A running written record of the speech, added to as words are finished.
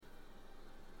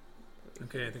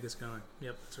Okay, I think it's going.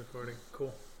 Yep, it's recording.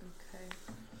 Cool. Okay.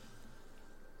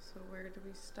 So where do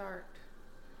we start?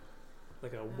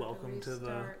 Like a How do welcome we to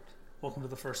start?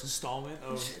 the first installment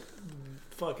of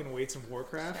fucking Weights and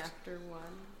Warcraft. Chapter 1.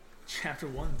 Chapter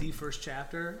 1, the first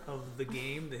chapter of the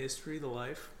game, the history, the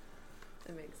life.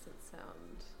 It makes it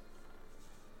sound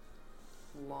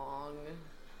long.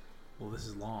 Well, this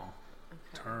is long.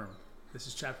 Okay. Term. This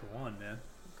is chapter 1, man.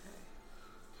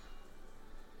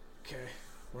 Okay. Okay.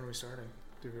 When are we starting?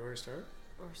 Did we already start?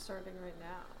 We're starting right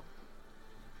now.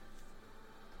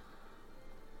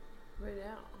 Right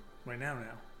now. Right now.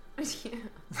 Yeah.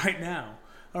 Right now.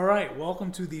 All right.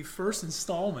 Welcome to the first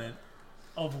installment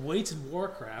of Weights and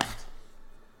Warcraft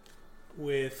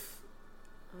with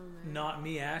not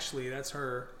me, Ashley. That's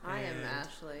her. I am and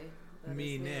Ashley. That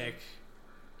me, is Nick.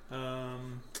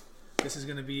 This is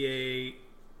going to be a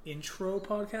intro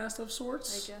podcast of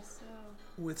sorts. I guess so.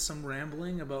 With some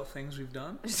rambling about things we've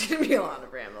done. There's going to be a lot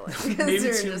of rambling. Maybe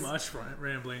we're too just much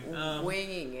rambling.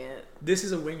 winging it. This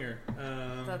is a winger.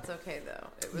 That's okay, though.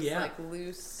 It was yeah. like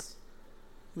loose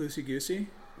Loosey-goosey.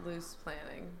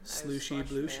 planning. Slooshy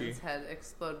blooshy. Man's head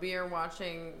explode. We are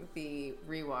rewatching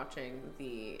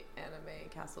the anime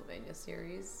Castlevania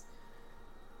series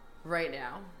right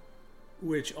now.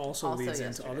 Which also leads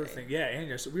into other things. Yeah, and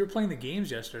yesterday. We were playing the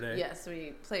games yesterday. Yes,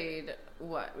 we played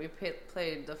what? We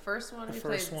played the first one.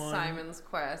 Played Simon's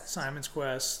Quest. Simon's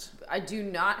Quest. I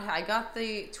got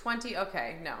the 20.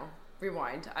 Okay, no.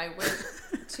 Rewind. I went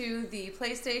to the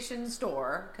PlayStation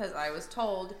store because I was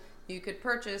told you could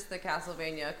purchase the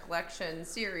Castlevania collection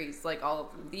series, like all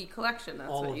of them. The collection. That's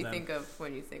all what you them. think of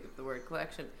when you think of the word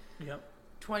collection. Yep.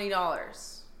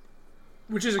 $20.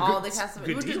 Which is a all good, the Castlevania,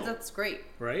 good deal. That's great.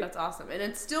 Right? That's awesome. And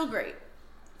it's still great.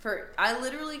 I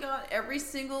literally got every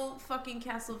single fucking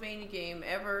Castlevania game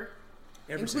ever.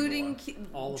 Including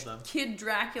all of them. Kid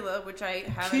Dracula, which I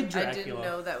didn't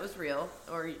know that was real.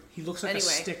 Or he looks like a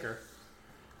sticker.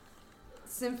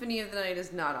 Symphony of the Night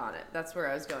is not on it. That's where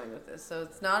I was going with this. So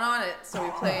it's not on it. So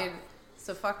we played.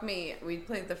 So fuck me. We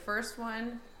played the first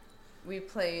one. We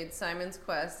played Simon's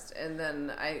Quest, and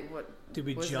then did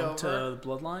we jump to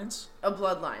Bloodlines?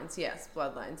 Bloodlines, yes,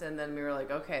 Bloodlines, and then we were like,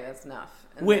 okay, that's enough.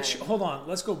 And hold on,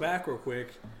 let's go back real quick.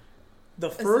 The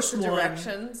first one,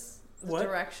 directions, what?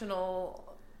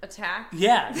 Directional attack.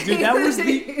 Yeah, dude, that was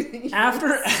the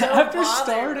after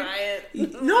starting.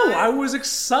 No, I was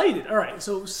excited. All right,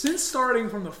 so since starting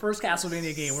from the first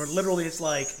Castlevania game, where literally it's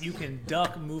like you can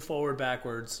duck, move forward,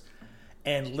 backwards.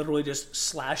 And literally just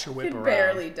slash your whip around.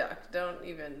 Barely duck. Don't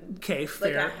even. Okay,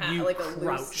 fair. You like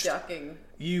crouched. A loose ducking.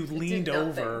 You leaned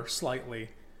over slightly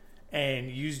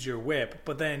and used your whip,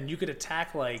 but then you could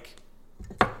attack like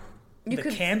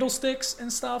the candlesticks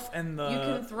and stuff, and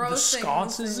the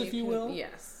sconces, if you will.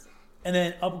 Yes. And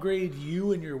then upgrade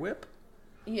you and your whip.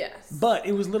 Yes. But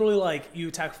it was literally like you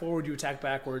attack forward, you attack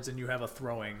backwards, and you have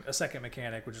a second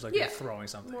mechanic, which is like you're throwing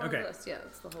something. More okay. Or less, yeah,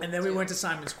 that's the whole and then we went to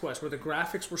Simon's Quest, where the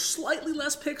graphics were slightly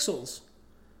less pixels.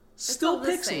 Still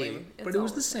pixely, but it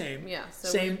was the same. Yeah,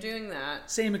 so we were doing that.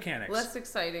 Same mechanics. Less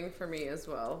exciting for me as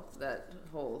well, that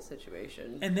whole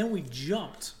situation. And then we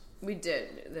jumped. We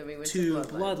did. Then we went to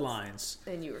Bloodlines.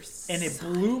 And you were and it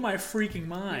blew my freaking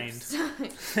mind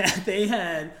that they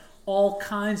had all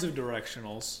kinds of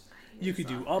directionals. You could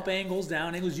do up angles,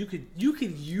 down angles. You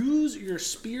could use your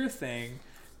spear thing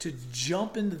to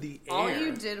jump into the air. All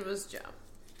you did was jump.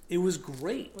 It was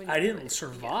great. I didn't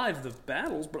survive the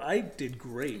battles, but I did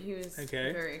great. He was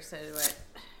very excited about it.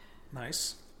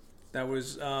 Nice. That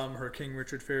was her King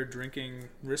Richard Fair drinking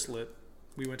wristlet.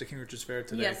 We went to King Richard's Fair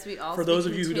today. Yes, we all. For those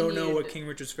of you who don't know what King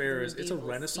Richard's Fair is, it's a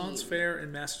Renaissance fair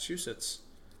in Massachusetts.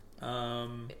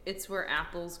 It's where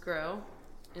apples grow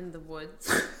in the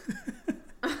woods.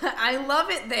 I love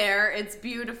it there. It's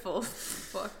beautiful.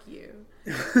 Fuck you.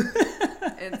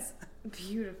 It's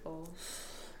beautiful.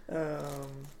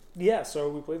 Yeah, so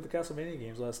we played the Castlevania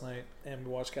games last night, and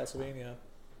we watched Castlevania.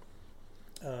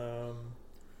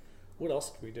 What else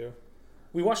did we do?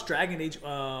 We watched Dragon Age.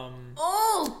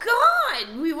 Oh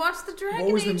God! We watched the Dragon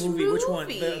Age movie. What was the movie? Which one?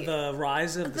 The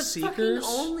Rise of the Seekers.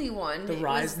 The only one. The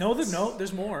Rise. No,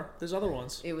 there's more. There's other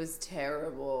ones. It was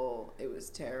terrible.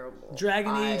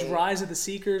 Dragon Age, Rise of the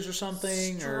Seekers, or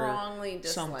something, strongly or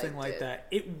something like that.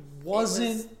 It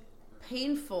was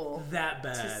painful. That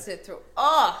bad to sit through.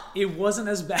 Oh, it wasn't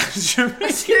as bad as you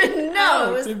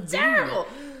No, it was terrible.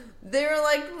 They were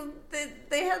like.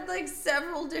 They had like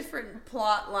several different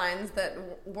plot lines that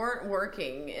weren't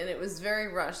working, and it was very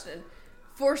rushed. And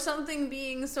for something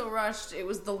being so rushed, it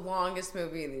was the longest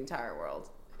movie in the entire world,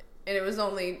 and it was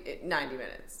only 90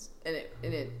 minutes. And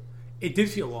it did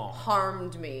feel long.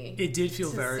 Harmed me. It did feel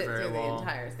very, very long. The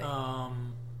entire thing.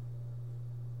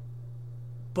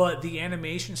 But the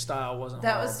animation style wasn't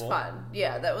that horrible. was fun.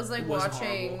 Yeah, that was like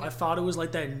watching. Horrible. I thought it was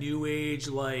like that new age,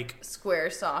 like square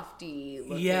softy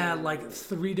looking. Yeah, like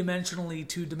 3-dimensionally,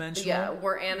 2-dimensional. Yeah,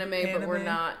 we're anime, but we're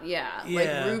not. Yeah,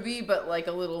 like Ruby, but like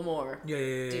a little more.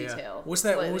 Detail. What's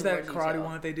that? What was that karate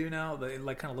one that they do now? That it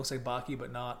like kind of looks like Baki,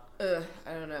 but not. I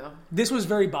don't know. This was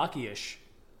very Baki-ish.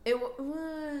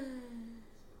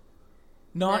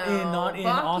 Not in Baki's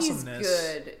awesomeness.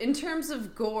 Good in terms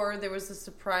of gore. There was a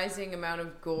surprising amount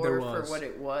of gore for what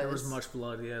it was. There was much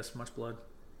blood. Yes, much blood.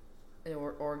 There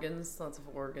were organs. Lots of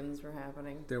organs were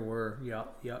happening. There were. Yeah.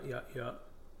 Yeah.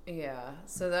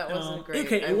 So that wasn't great.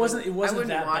 Okay, it wasn't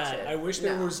that bad. It. I wish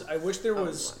there was.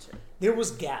 There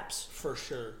was gaps for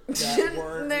sure that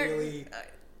weren't really.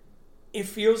 It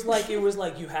feels like it was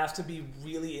like you have to be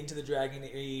really into the Dragon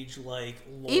Age like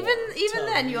lore. Even then,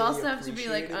 really you also have to be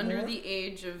like under more. the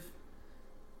age of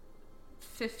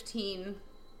 15.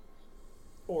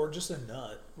 Or just a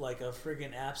nut, like a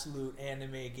friggin' absolute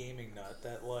anime gaming nut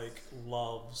that like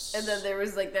loves. And then there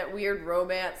was like that weird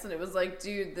romance, and it was like,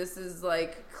 dude, this is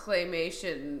like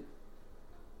claymation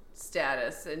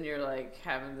status, and you're like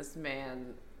having this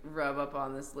man rub up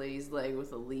on this lady's leg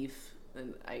with a leaf.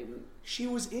 And she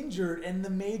was injured, and the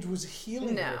mage was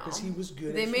healing her because he was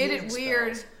good. They at made it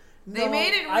weird. Spells. They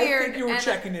made it weird. I think you were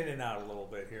checking in and out a little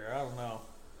bit here. I don't know.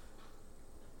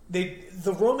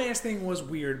 The romance thing was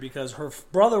weird because her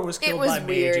brother was killed by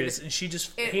mages, and she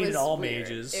just hated all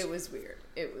mages. It was weird.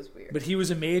 But he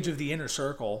was a mage of the inner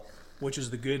circle, which is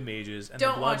the good mages, and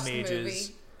don't the blood watch mages. The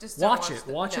movie. Just watch it.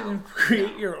 Watch it and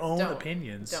create your own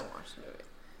opinions. Don't watch the movie.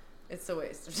 It's a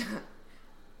waste of time.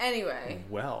 Anyway.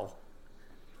 Well.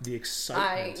 The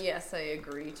excitement. I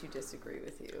agree to disagree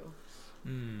with you.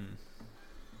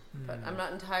 But I'm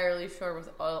not entirely sure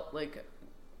with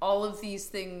all of these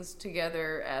things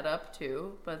together add up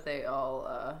to, but they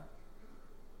all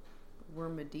were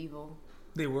medieval.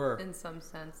 They were in some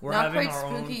sense. We're not quite our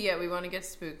spooky own... yet. We want to get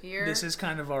spookier. This is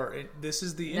kind of our. This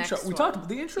is the Next intro. We one. talked about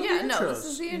the intro. Yeah, the no, intros. this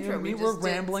is the intro. You know what I mean? We're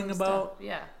rambling about.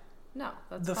 Yeah, no,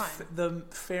 that's fine. The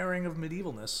fairing of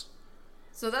medievalness.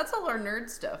 So that's all our nerd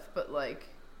stuff, but like.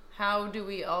 How do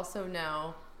we also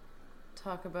now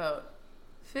talk about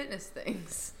fitness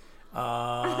things?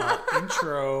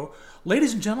 Intro.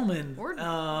 Ladies and gentlemen, we're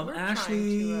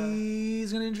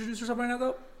Ashley's going to introduce herself right now,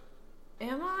 though.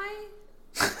 Am I?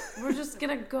 We're just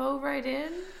going to go right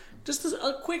in? Just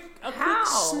a quick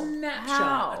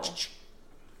snapshot.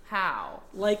 How?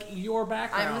 Like your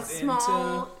background. I'm a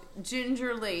small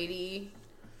ginger lady,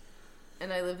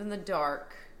 and I live in the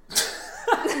dark.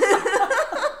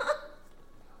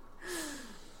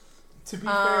 To be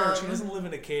fair, she doesn't live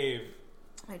in a cave.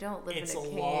 I don't live in a cave. It's a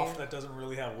loft that doesn't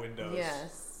really have windows.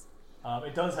 Yes.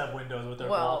 It does have windows, but they're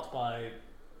blocked by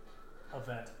a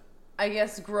vent. I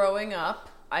guess growing up,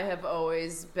 I have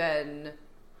always been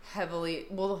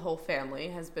the whole family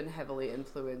has been heavily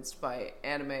influenced by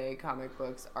anime, comic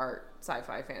books, art,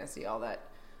 sci-fi, fantasy, all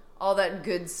that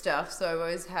good stuff. So I've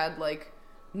always had like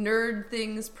nerd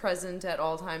things present at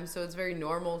all times, so it's very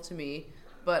normal to me.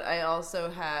 But I also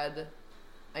had,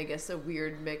 I guess, a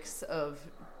weird mix of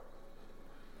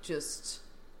just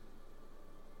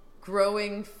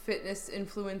growing fitness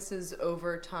influences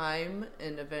over time,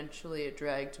 and eventually it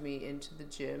dragged me into the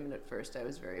gym. And at first I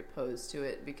was very opposed to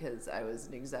it because I was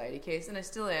an anxiety case, and I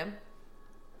still am.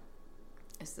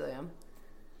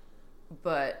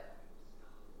 But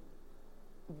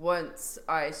once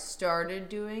I started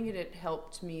doing it, it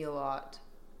helped me a lot,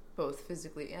 both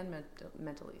physically and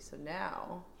mentally. So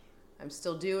now I'm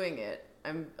still doing it.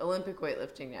 I'm Olympic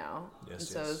weightlifting now.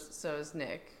 Yes, and so is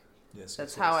Nick. Yes,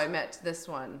 that's how I met this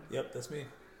one. Yep, that's me.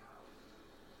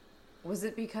 Was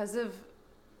it because of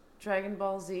Dragon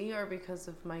Ball Z or because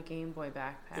of my Game Boy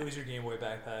backpack? It was your Game Boy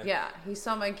backpack. Yeah, he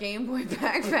saw my Game Boy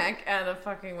backpack at a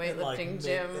fucking weightlifting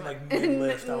gym in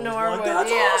Norwood. Like,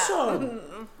 that's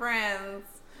awesome. Friends.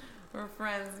 We're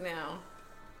friends now.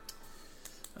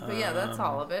 But yeah, that's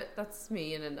all of it. That's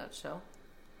me in a nutshell.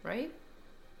 Right?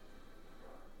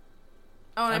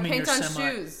 Oh, and I paint on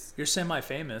shoes. You're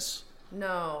semi-famous.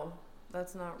 No,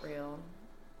 that's not real.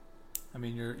 I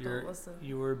mean,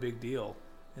 you were a big deal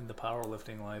in the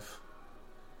powerlifting life.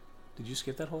 Did you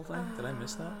skip that whole thing? Did I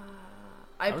miss that?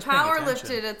 I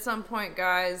powerlifted at some point,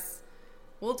 guys.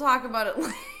 We'll talk about it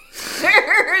later,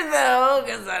 though,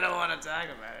 because I don't want to talk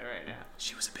about it right now.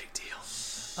 She was a big deal.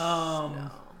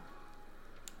 No.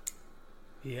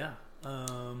 Yeah.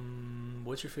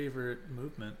 What's your favorite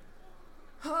movement?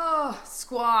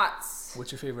 Squats.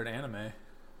 What's your favorite anime?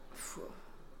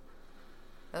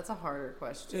 That's a harder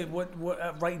question. What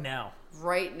right now?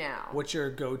 Right now. What's your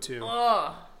go-to?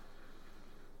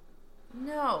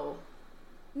 No.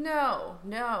 No.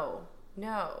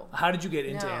 How did you get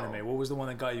into anime? What was the one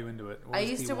that got you into it? I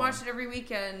used to watch it every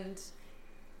weekend,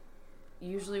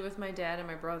 usually with my dad and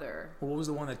my brother. Well, what was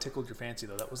the one that tickled your fancy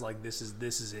though? That was like, this is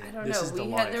it. I don't this know. Is the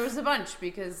life. There was a bunch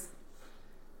because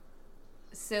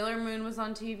Sailor Moon was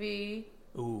on TV.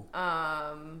 Ooh.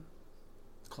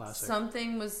 Classic.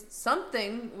 Something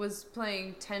was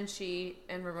playing Tenchi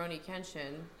and Rurouni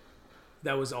Kenshin.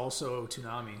 That was also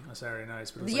Toonami on Saturday nights.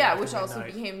 But it was which also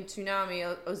became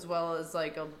Toonami, as well as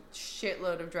like a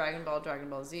shitload of Dragon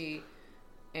Ball Z,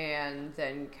 and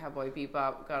then Cowboy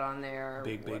Bebop got on there.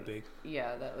 Big.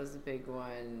 Yeah, that was a big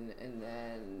one, and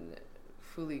then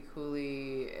Fooly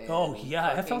Cooly. And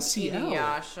FLCL.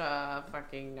 Inuyasha,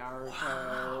 fucking Naruto,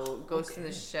 wow. Ghost in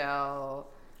the Shell.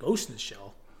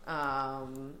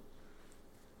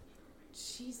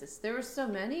 Jesus, there were so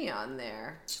many on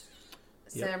there.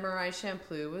 Yep. Samurai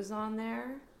Champloo was on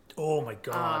there. Oh my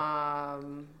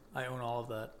god! I own all of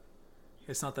that.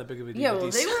 It's not that big of a deal. Yeah, well,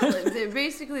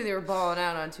 they were balling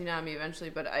out on Toonami eventually,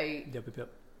 but Yep.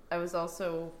 I was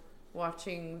also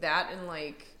watching that and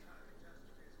like,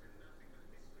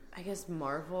 I guess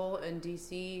Marvel and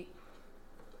DC,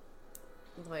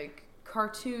 like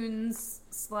cartoons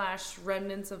 /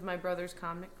 remnants of my brother's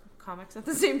comics at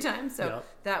the same time. So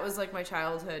that was like my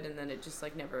childhood, and then it just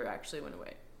like never actually went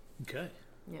away. Okay.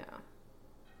 Yeah.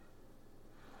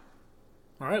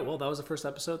 All right. Well, that was the first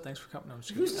episode. Thanks for coming. No, I'm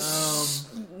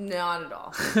just kidding. Not at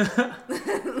all.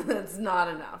 That's not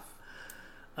enough.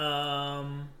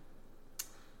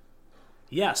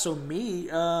 Yeah. So me.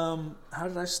 How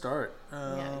did I start?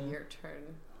 Your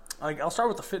turn. I'll start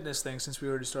with the fitness thing since we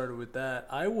already started with that.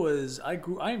 I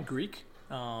am Greek.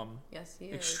 Yes, he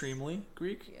is. Extremely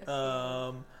Greek. Yes,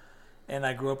 and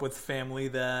I grew up with family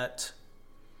that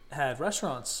had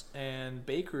restaurants and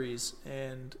bakeries,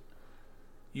 and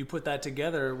you put that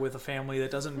together with a family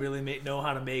that doesn't really know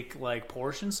how to make like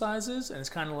portion sizes, and it's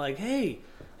kind of like, hey,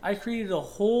 I created a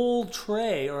whole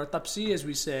tray, or a tapsi as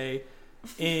we say,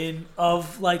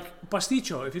 of like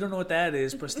pasticcio. If you don't know what that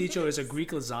is, pasticcio is a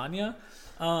Greek lasagna,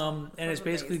 and it's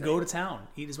basically go to town,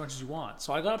 eat as much as you want.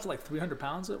 So I got up to like 300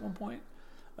 pounds at one point.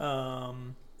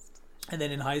 And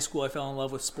then in high school, I fell in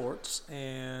love with sports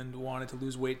and wanted to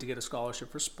lose weight to get a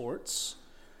scholarship for sports.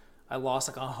 I lost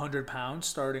like 100 pounds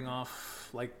starting off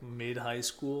like mid-high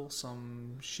school,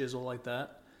 some shizzle like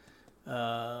that.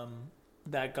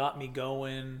 That got me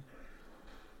going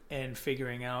and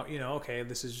figuring out, okay,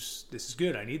 this is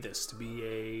good. I need this to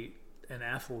be an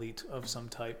athlete of some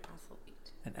type.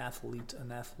 An athletic,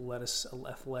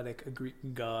 a Greek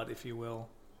god, if you will.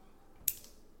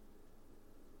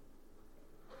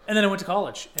 And then I went to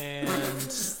college and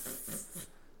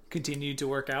continued to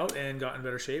work out and got in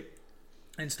better shape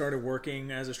and started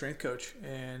working as a strength coach.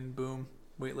 And boom,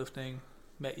 weightlifting,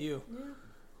 met you.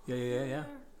 Yeah.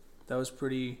 That was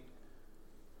pretty...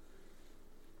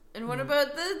 And what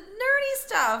about the nerdy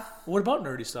stuff? What about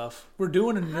nerdy stuff? We're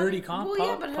doing a nerdy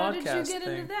podcast but how did you get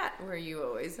into that? Were you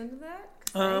always into that?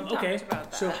 Okay,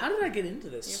 so how did I get into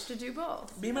this? You have to do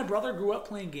both. Me and my brother grew up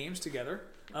playing games together.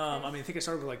 I think I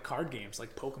started with like card games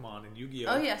like Pokemon and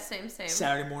Yu-Gi-Oh. Oh yeah, same.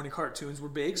 Saturday morning cartoons were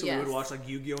big, so we would watch like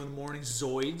Yu-Gi-Oh in the morning.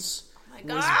 Zoids was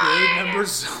big. Remember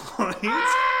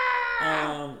Zoids?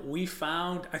 I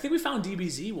think we found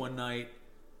DBZ one night,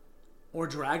 or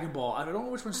Dragon Ball. I don't know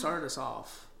which one started us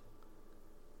off.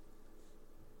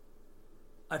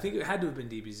 I think it had to have been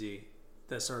DBZ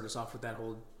that started us off with that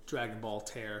whole Dragon Ball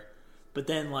tear. But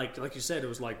then, like you said, it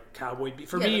was like Cowboy Bebop.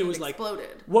 For me, it was exploded.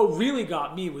 Like... What really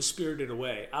got me was Spirited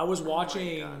Away. I was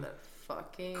watching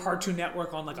Cartoon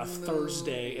Network on like a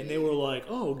Thursday, and they were like,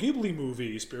 oh, Ghibli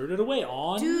movie, Spirited Away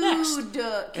on next.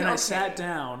 And I sat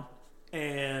down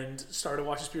and started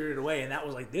watching Spirited Away, and that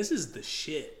was like, this is the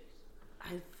shit.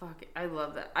 I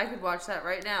love that. I could watch that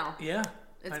right now. Yeah.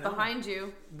 It's behind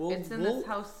you. It's in this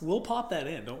house. We'll pop that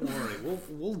in. Don't worry.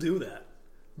 We'll do that.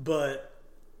 But...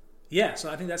 yeah, so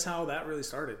I think that's how that really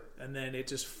started. And then it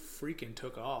just freaking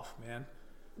took off, man.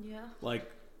 Yeah. Like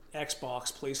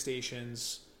Xbox,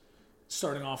 PlayStations,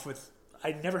 starting off with...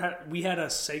 we had a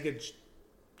Sega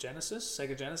Genesis?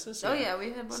 Oh yeah,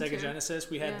 we had one Sega Genesis.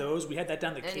 We had those. We had that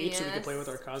down the Cape so we could play with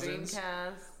our cousins.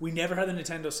 Dreamcast. We never had the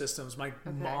Nintendo systems. My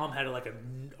mom had like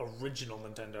an original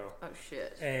Nintendo. Oh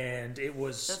shit. And it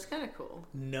was... that's kind of cool.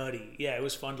 Nutty. Yeah, it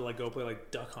was fun to like go play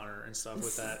like Duck Hunter and stuff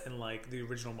with that and like the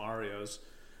original Marios.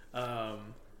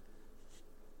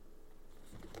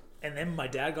 And then my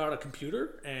dad got a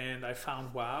computer, and I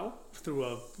found WoW through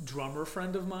a drummer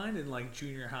friend of mine in like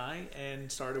junior high,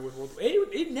 and started with World.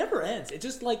 It never ends.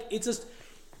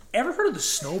 Ever heard of the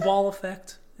snowball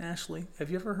effect, Ashley? Have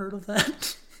you ever heard of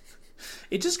that?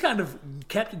 It just kind of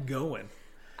kept going.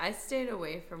 I stayed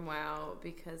away from WoW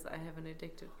because I have an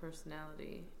addictive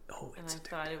personality. Oh, it's and I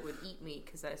thought it would eat me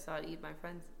because I saw it eat my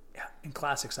friends. Yeah, and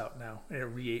Classic's out now, and it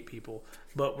re-ate people.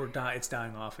 But it's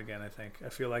dying off again, I think. I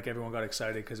feel like everyone got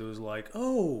excited because it was like,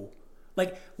 oh.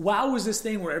 Like, WoW was this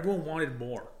thing where everyone wanted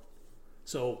more.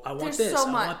 So, I want this,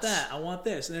 I want that, I want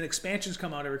this. And then expansions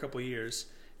come out every couple of years.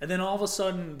 And then all of a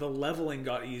sudden, the leveling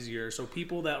got easier. So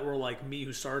people that were like me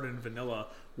who started in vanilla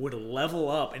would level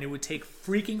up, and it would take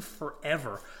freaking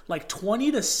forever. Like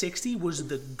 20 to 60 was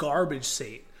the garbage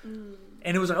state. And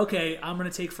it was like, okay, I'm going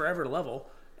to take forever to level.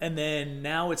 And then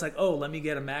now it's like, oh, let me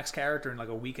get a max character in like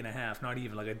a week and a half, not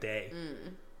even like a day.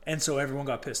 And so everyone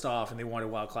got pissed off, and they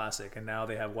wanted WoW Classic. And now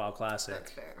they have WoW Classic.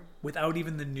 That's fair. Without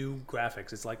even the new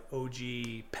graphics. It's like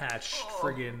OG patch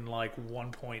friggin' like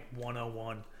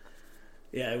 1.101.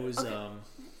 Yeah, it was,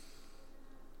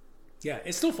 yeah,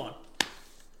 it's still fun.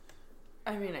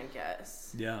 I mean, I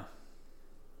guess. Yeah.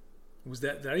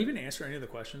 Did I even answer any of the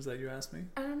questions that you asked me?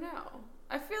 I don't know.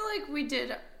 I feel like we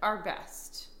did our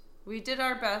best. We did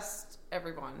our best,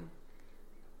 everyone.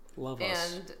 Love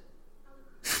us. And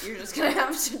you're just going to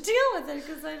have to deal with it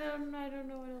because I don't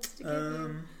know what else to give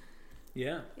you.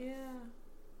 Yeah. Yeah.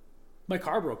 My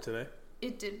car broke today.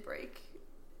 It did break.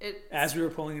 As we were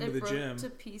pulling into the gym. It broke to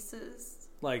pieces.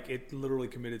 Like, it literally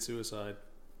committed suicide.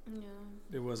 Yeah.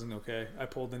 It wasn't okay. I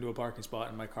pulled into a parking spot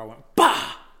and my car went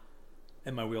bah!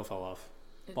 And my wheel fell off.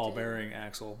 Ball bearing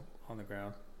axle on the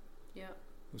ground. Yeah.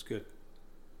 It was good.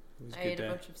 It was a good ate day. A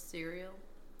bunch of cereal.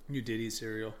 You did eat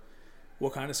cereal.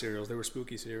 What kind of cereals? They were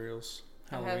spooky cereals.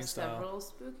 Halloween I had style. several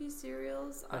spooky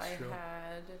cereals. That's true.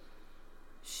 Had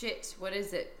what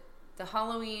is it? The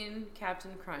Halloween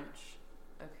Captain Crunch.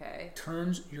 Okay.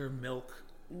 Turns your milk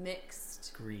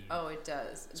mixed green. Oh, it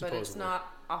does. Supposedly. But it's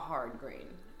not a hard green.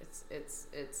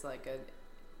 It's like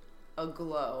a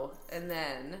glow, and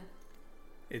then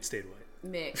it stayed white.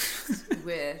 Mixed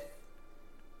with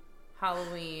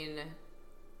Halloween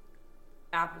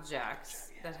Apple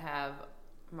Jacks that have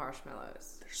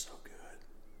marshmallows. They're so good.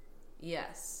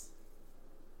 Yes.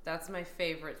 That's my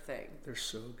favorite thing. They're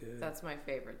so good. That's my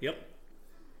favorite Yep.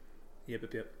 thing.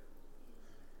 Yep.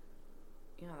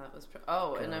 Yeah, that was...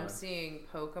 and I'm seeing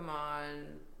Pokemon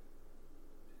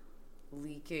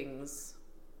leakings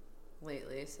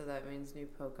lately, so that means new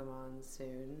Pokemon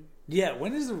soon. Yeah,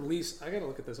 when is the release? I gotta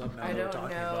look at this up now that we're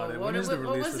talking about it. When is the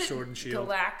release for Sword and Shield?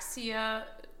 Galaxia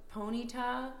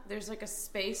Ponyta. There's like a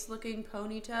space-looking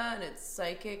Ponyta, and it's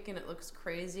psychic, and it looks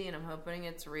crazy, and I'm hoping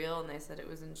it's real, and they said it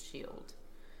was in Shield.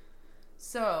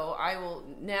 So I will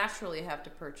naturally have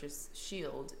to purchase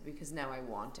Shield, because now I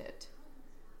want it.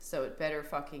 So it better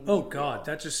fucking be God, real.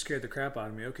 that just scared the crap out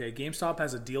of me. Okay, GameStop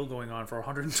has a deal going on for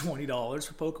 $120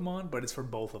 for Pokemon, but it's for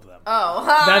both of them. Oh,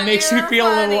 that makes me feel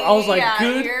funny. a little. I was like,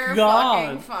 good you're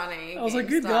God, funny. I was like,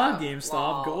 good God,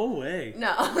 GameStop, go away.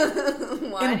 No,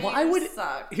 why would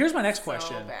suck? Here's my next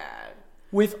question. So bad.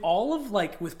 With all of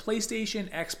with PlayStation,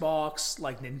 Xbox,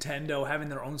 like Nintendo having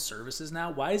their own services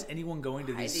now, why is anyone going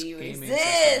to these gaming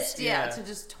systems? Yeah, to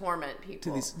just torment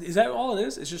people. Is that all it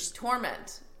is? It's just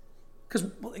torment. Because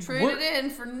trade it in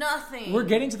for nothing. We're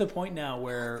getting to the point now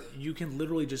where you can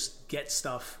literally just get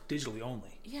stuff digitally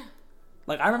only. Yeah.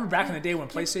 Like I remember back in the day when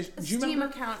PlayStation. Do you Steam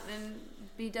account and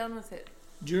be done with it.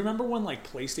 Do you remember when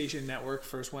PlayStation Network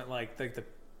first went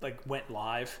went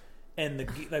live, and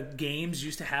the games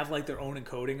used to have their own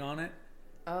encoding on it?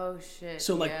 Oh shit!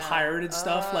 So pirated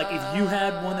stuff. Like if you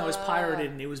had one that was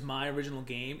pirated and it was my original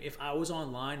game, if I was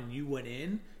online and you went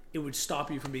in, it would stop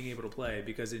you from being able to play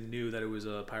because it knew that it was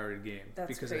a pirated game. That's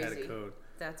because crazy. It had a code.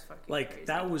 That's fucking crazy.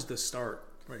 That was the start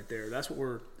right there. Is that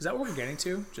what we're getting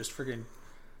to? Just freaking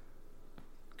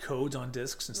codes on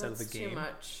discs instead of the game. Too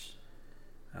much.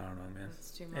 I don't know, man.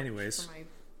 That's too much Anyways, for my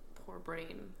poor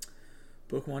brain.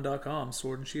 Pokemon.com,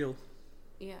 Sword and Shield.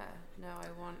 Yeah, no,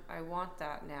 I want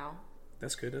that now.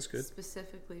 That's good. That's good.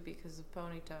 Specifically because of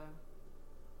Ponyta.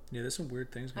 Yeah, there's some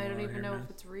weird things going on. I don't even know man. if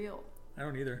it's real. I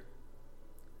don't either.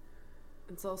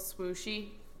 It's all swooshy.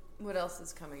 What else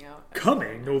is coming out?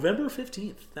 Coming November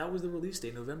 15th. That was the release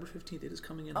date. November 15th. It is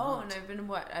coming in. Oh, and I've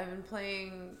been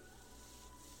playing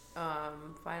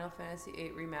Final Fantasy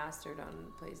VIII Remastered on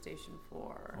PlayStation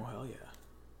 4. Oh hell yeah!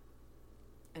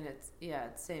 And it's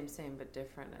same but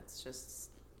different. It's just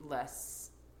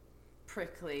less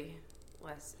prickly,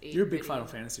 less. You're a big Final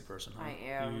Fantasy person, huh? I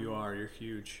am. You are. You're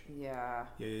huge. Yeah.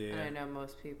 Yeah. And I know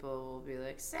most people will be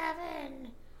like 7.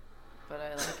 But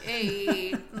I like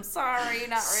 8. I'm sorry,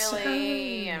 not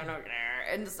really. I'm not there.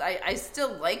 And I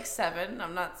still like 7.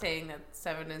 I'm not saying that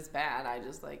 7 is bad. I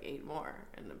just like 8 more.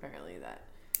 And apparently that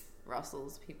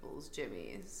rustles people's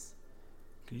jimmies.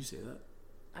 Can you say that?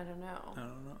 I don't know. I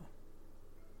don't know.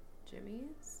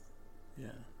 Jimmies? Yeah.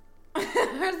 Are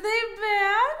they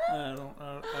bad? I don't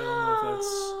know if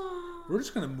that's... We're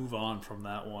just going to move on from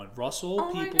that one.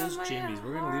 Russell, Peoples, Jimmy's.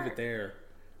 We're going to leave it there.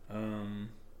 Don't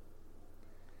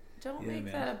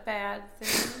make that a bad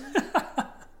thing.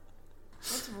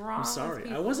 What's wrong? I'm sorry.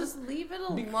 With I wasn't. Just leave it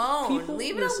alone.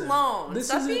 Leave it alone.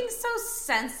 Stop being so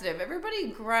sensitive.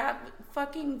 Everybody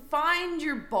find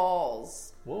your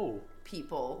balls. Whoa.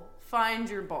 People, find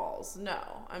your balls. No,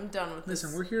 I'm done with this.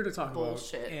 Listen, we're here to talk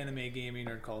bullshit. About anime, gaming,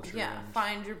 nerd culture. Yeah,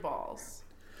 find your balls.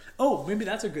 Oh, maybe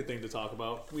that's a good thing to talk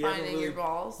about. Finding your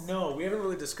balls? No, we haven't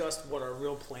really discussed what our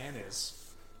real plan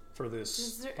is for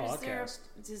this podcast.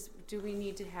 Do we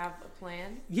need to have a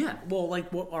plan? Yeah. Well,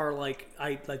 like, what are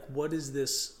what is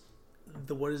this?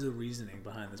 What is the reasoning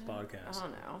behind this podcast? I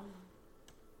don't know.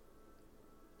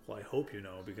 Well, I hope you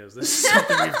know, because this is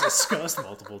something we've discussed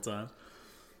multiple times.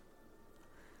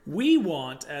 We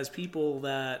want, as people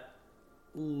that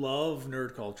love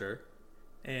nerd culture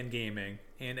and gaming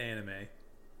and anime,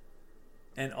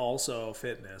 and also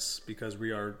fitness, because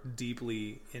we are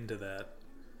deeply into that,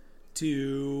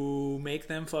 to make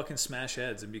them fucking smash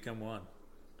heads and become one.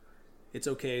 It's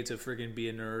okay to friggin' be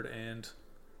a nerd and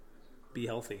be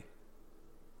healthy.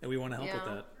 And we want to help with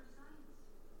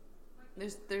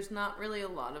that. There's not really a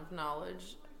lot of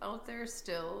knowledge out there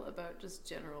still about just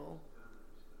general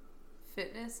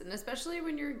fitness, and especially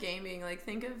when you're gaming. Like,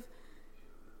 think of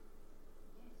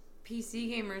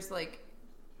PC gamers, like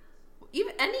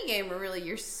even any gamer really,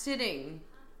 you're sitting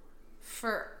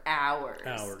for hours.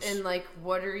 And like,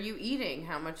 what are you eating?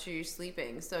 How much are you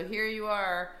sleeping? So here you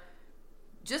are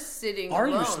just sitting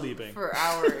alone for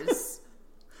hours.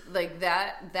 Like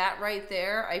that right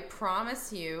there, I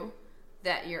promise you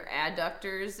that your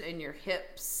adductors and your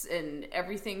hips and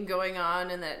everything going on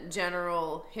in that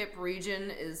general hip region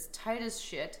is tight as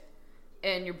shit,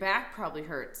 and your back probably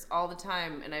hurts all the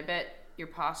time, and I bet your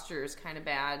posture is kind of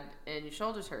bad and your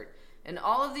shoulders hurt. And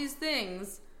all of these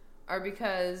things are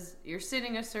because you're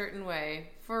sitting a certain way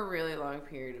for a really long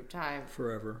period of time.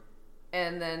 Forever.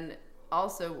 And then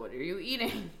also, what are you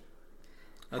eating?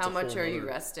 How much are you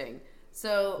resting?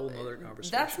 So whole nother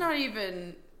conversation.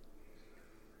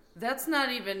 That's not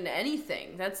even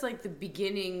anything. That's like the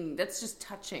beginning. That's just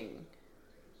touching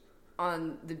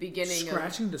on the beginning,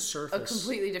 scratching the surface. A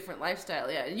completely different lifestyle.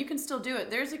 Yeah, and you can still do it.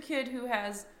 There's a kid who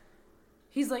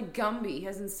he's like Gumby. He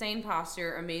has insane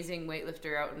posture, amazing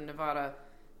weightlifter out in Nevada.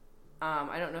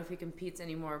 I don't know if he competes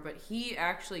anymore, but he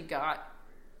actually got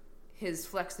his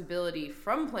flexibility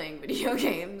from playing video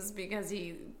games because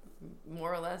he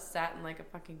more or less sat in like a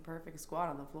fucking perfect squat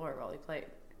on the floor while he played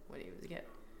when he was a kid.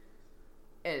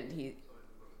 And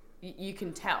you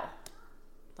can tell,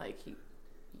 like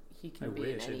he can. I be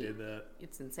wish I did that.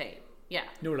 It's insane. Yeah.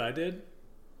 You know what I did?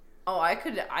 Oh,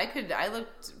 I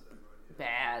looked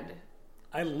bad.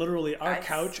 I literally, our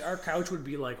couch would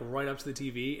be like right up to the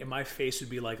TV, and my face would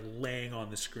be like laying on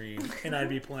the screen, and I'd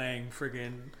be playing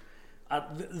friggin'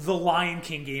 the Lion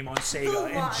King game on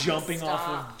Sega and jumping off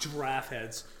of giraffe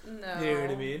heads. No. You know what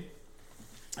I mean?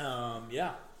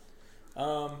 Yeah.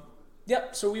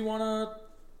 Yep. So we want to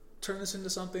turn this into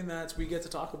something that we get to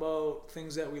talk about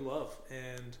things that we love,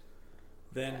 and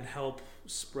then help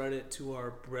spread it to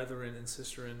our brethren and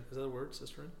sisterin. Is that a word,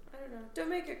 sisterin? I don't know. Don't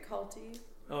make it culty.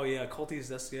 Oh yeah, culties.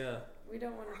 That's yeah. We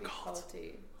don't want to be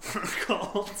culty.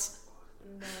 Cult.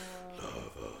 No.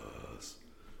 Love us.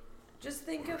 Just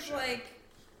think of like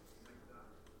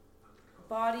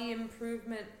Body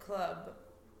Improvement Club.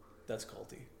 That's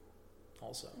culty.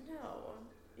 Also. No,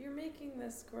 you're making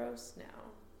this gross now.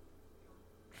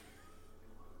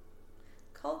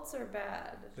 Cults are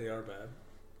bad. They are bad.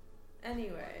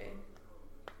 Anyway,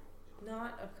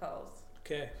 not a cult.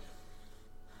 Okay.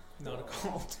 Not a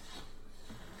cult.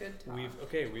 Good talk.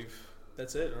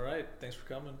 That's it. All right. Thanks for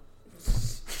coming.